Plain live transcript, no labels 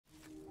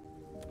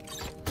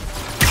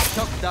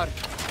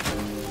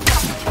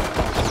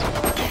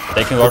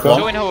Taking warp Two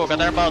one. in hook, and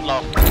they're about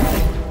low.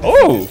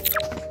 Oh!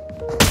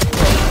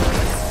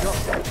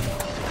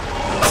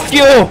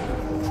 You!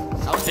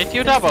 Did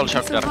you double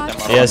shotgun them?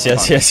 Or Yes,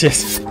 what? yes, yes,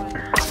 yes.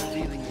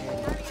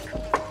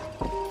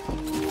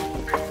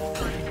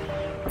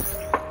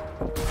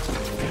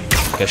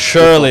 Okay,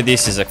 surely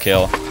this is a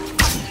kill.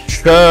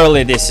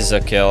 Surely this is a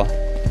kill.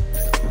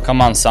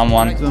 Come on,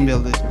 someone.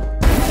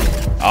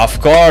 Of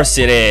course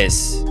it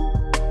is.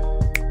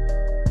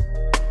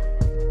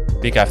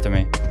 Peek after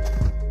me.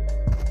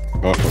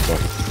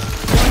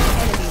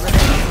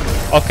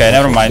 Okay,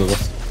 never mind.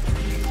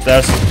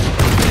 There's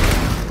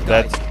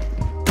that.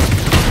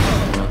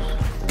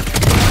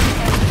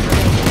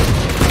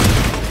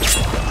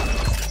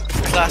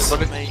 That's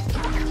me.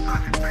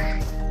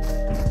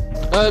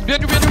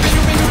 Behind you.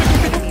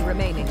 Enemy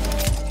remaining.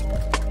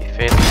 He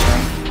failed.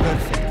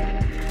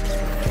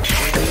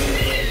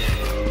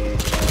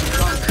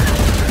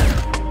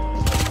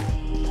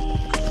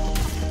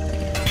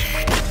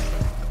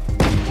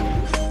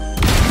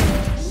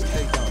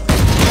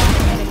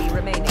 Enemy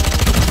remaining.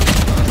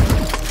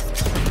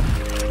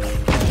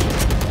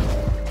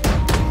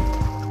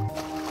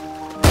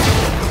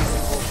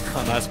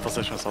 Oh, nice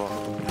position, Sova.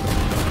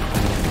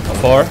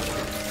 4.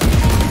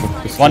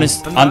 One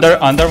is under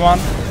one.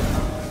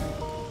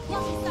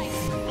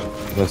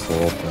 That's the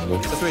open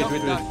door. Just wait.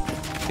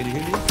 Can you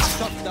hear me?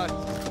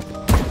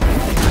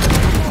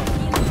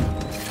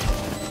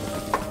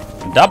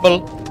 Double.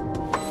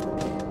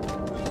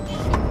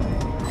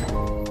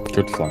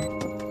 Good flank.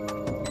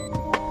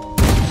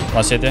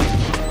 One city.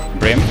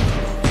 Brim.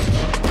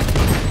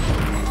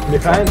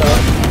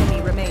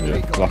 Enemy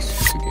remaining.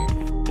 Classic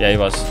game. Yeah, he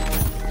was.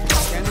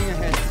 Scanning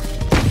ahead.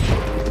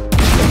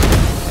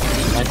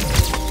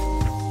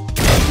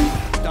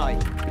 Die.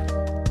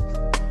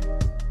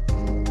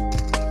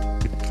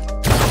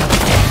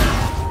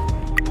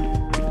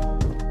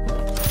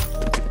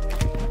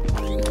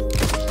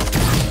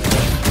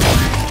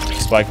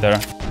 Spike there.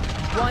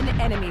 One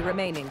enemy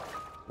remaining.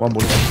 One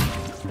bullet.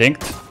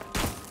 Dinked.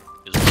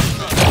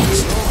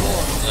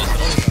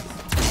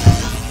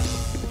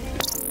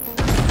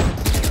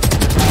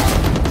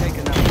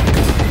 Taken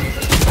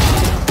out.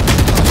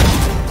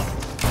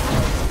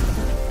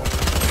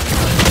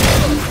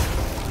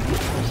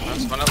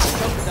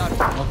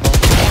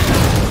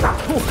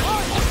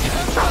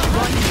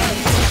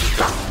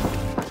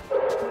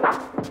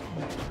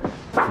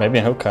 Maybe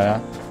in hookah, yeah.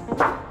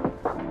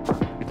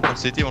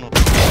 City or no?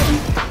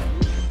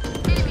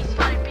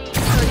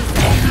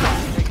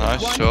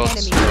 Nice One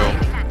shots, enemy bro.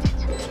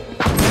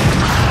 remaining.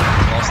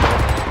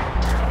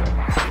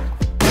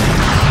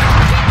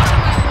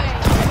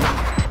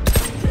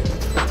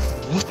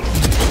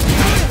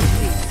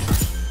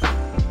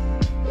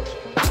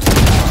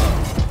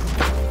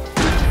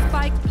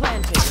 Spike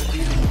planted.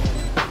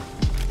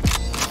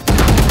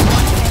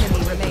 One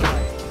enemy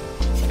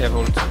remaining.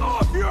 Careful.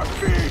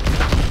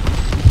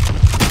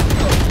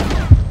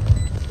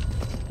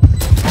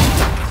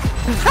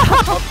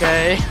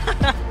 Okay.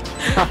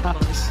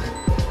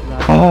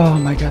 Oh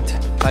my god.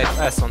 Nice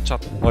ass on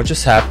top. What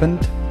just happened?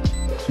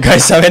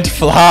 Guys, I went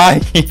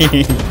flying.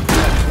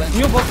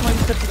 New box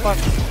minus 35.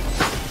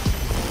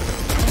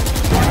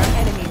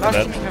 Enemy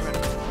Dead.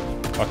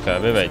 remaining. Okay,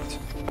 we wait.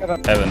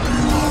 Heaven.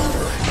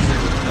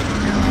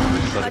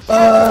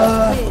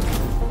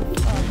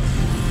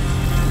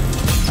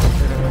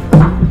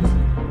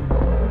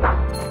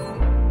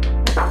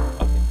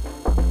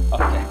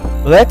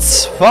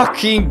 Let's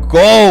fucking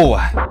go!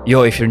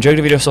 Yo, if you enjoyed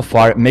the video so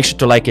far, make sure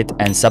to like it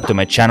and sub to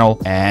my channel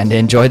and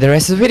enjoy the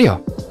rest of the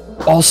video.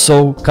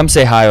 Also, come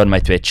say hi on my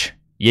Twitch.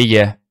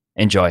 Yeah.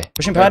 Enjoy.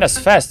 Pushing behind us,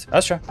 fast.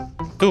 Astra.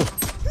 2.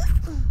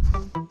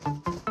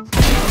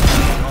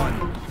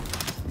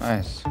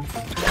 Nice.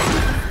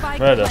 Spike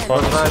Where the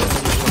planted.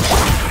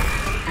 fuck?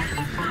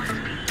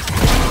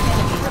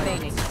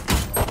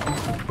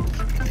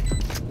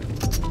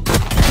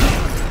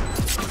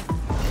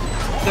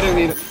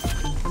 Enemy remaining.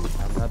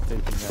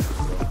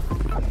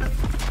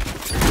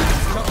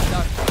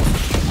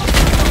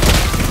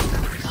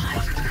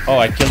 Oh,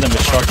 I killed him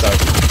with shock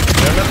dart.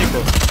 Enemy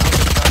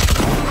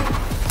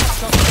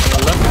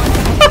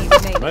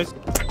remaining. Nice.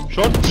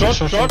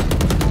 Short.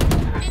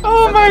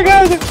 Oh my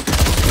god!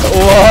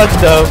 What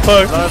the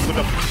fuck?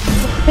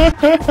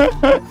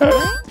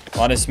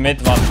 One is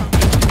mid, one.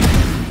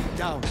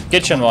 Down.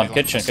 Kitchen one,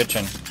 kitchen.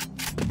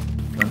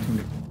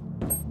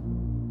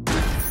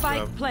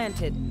 Spike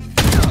planted.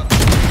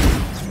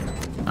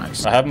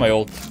 I have my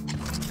ult.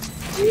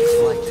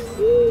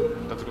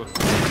 That's good.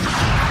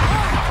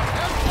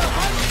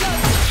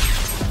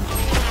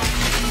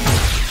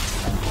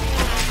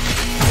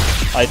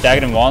 I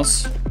tagged him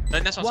once.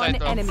 Then there's on One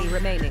side enemy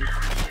remaining.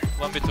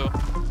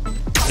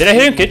 1v2. Did I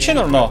hear him kitchen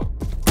or no?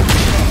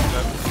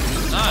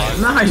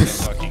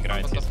 Nice. Fucking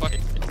right. What the fuck?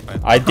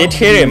 I did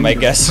hear him, I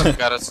guess.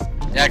 Got it.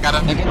 Yeah, got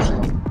it.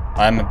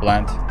 I'm a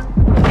blind.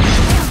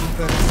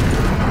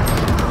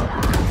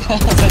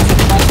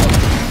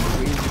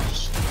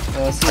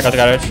 I got the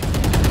garage.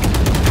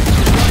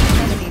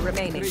 Enemy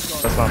remaining.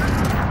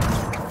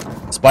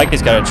 Spike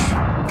is garage.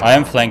 I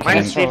am flanking him.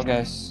 Minus So,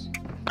 guys.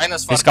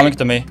 Minus 40. He's coming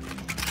to me.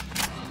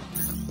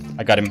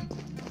 I got him.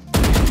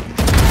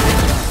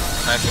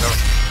 Nice, bro.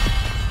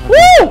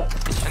 Woo!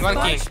 And one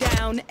king. Spike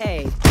down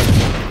A.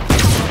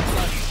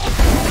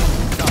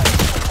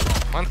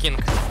 One king.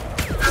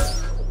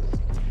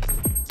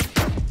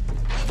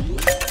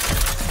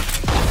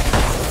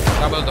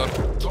 Double door.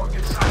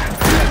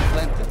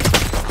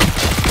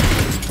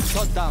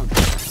 Shot down.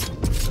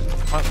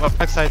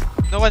 Backside.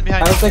 No one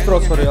behind. I'll take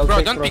cross for you. I'll Bro,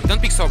 take don't cross. pick,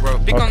 don't pick so, bro.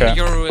 Pick Okay. on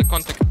your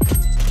contact.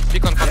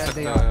 Pick on contact,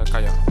 they are.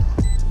 Kaya.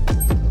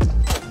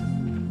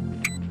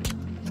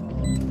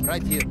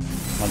 Right here.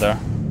 Mother.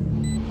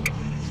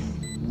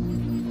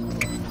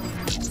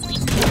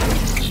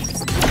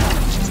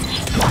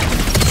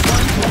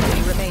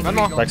 Enemy remaining. One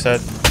more.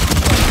 Backside.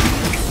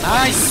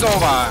 Nice,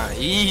 Sova.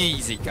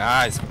 Easy,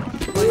 guys.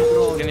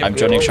 I'm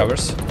joining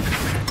showers.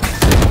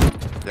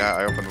 Yeah,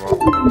 I opened wall.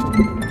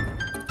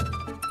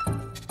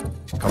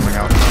 Coming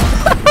out.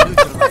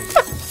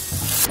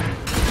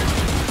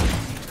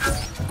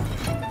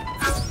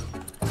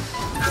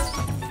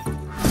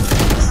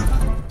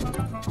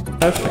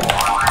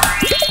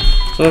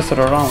 So let's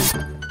around.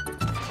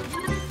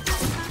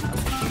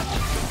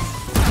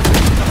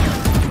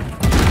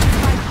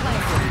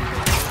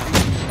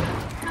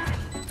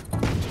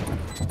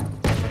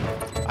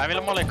 I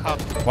will molly cut.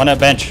 One at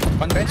bench.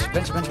 One bench.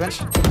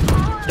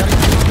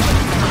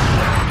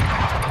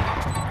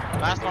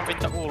 Last one with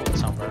the ult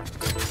somewhere.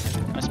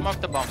 I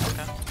smoked the bomb,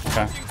 okay?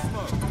 Okay.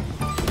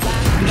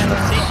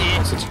 CT.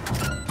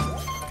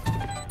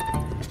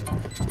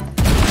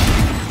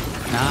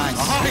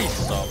 Nice,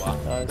 Sova.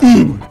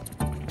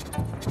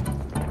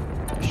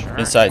 Sure.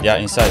 Inside, yeah,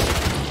 inside.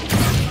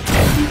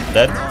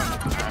 Dead.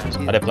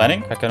 Are they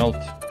planning? I can ult.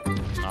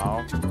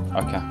 No.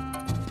 Okay.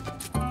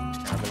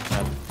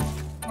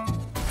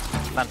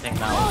 Planting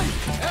now.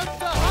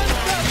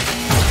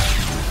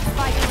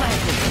 Spike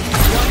planted.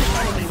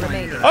 One enemy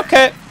remaining.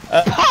 Okay.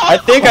 I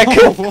think I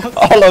killed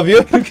all of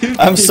you.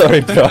 I'm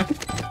sorry, bro.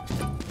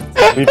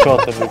 We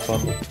caught it, we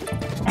caught it.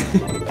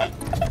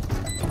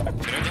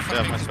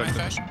 Yeah, my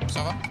spectre.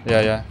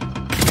 Yeah, yeah.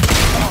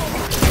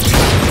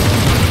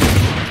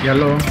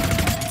 Yellow.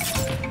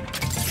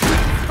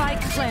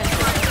 Spike planted.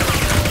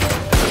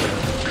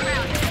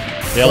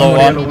 Yellow more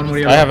one. yellow, one more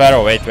yellow. I have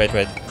arrow. Wait.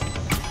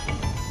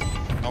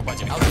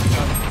 Nobody.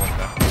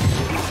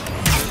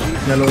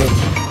 Yellow.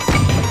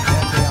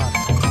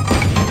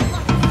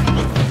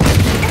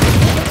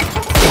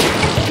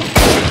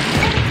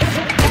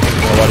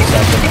 Oh, what is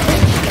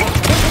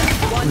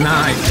happening?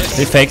 Nice.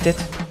 He faked it.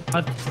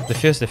 What?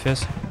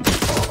 Defuse.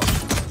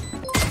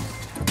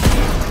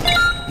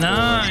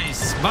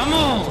 Nice.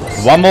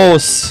 Vamos.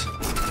 Vamos.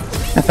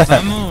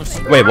 Vamos.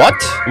 Wait, what?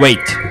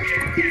 Wait.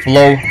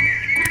 Flow.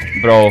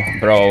 Bro.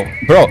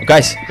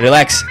 Guys,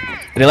 relax.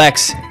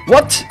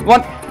 What?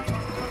 What?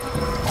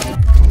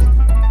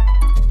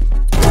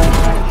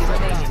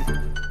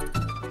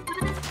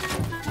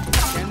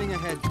 Standing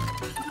ahead.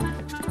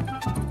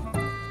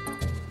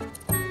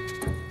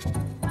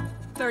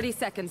 30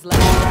 seconds left.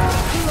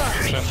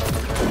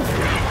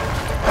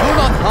 Do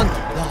not hunt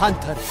the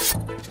hunter.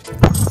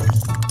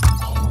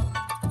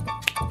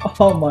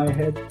 Oh, my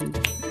head.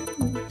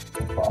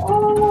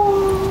 Oh.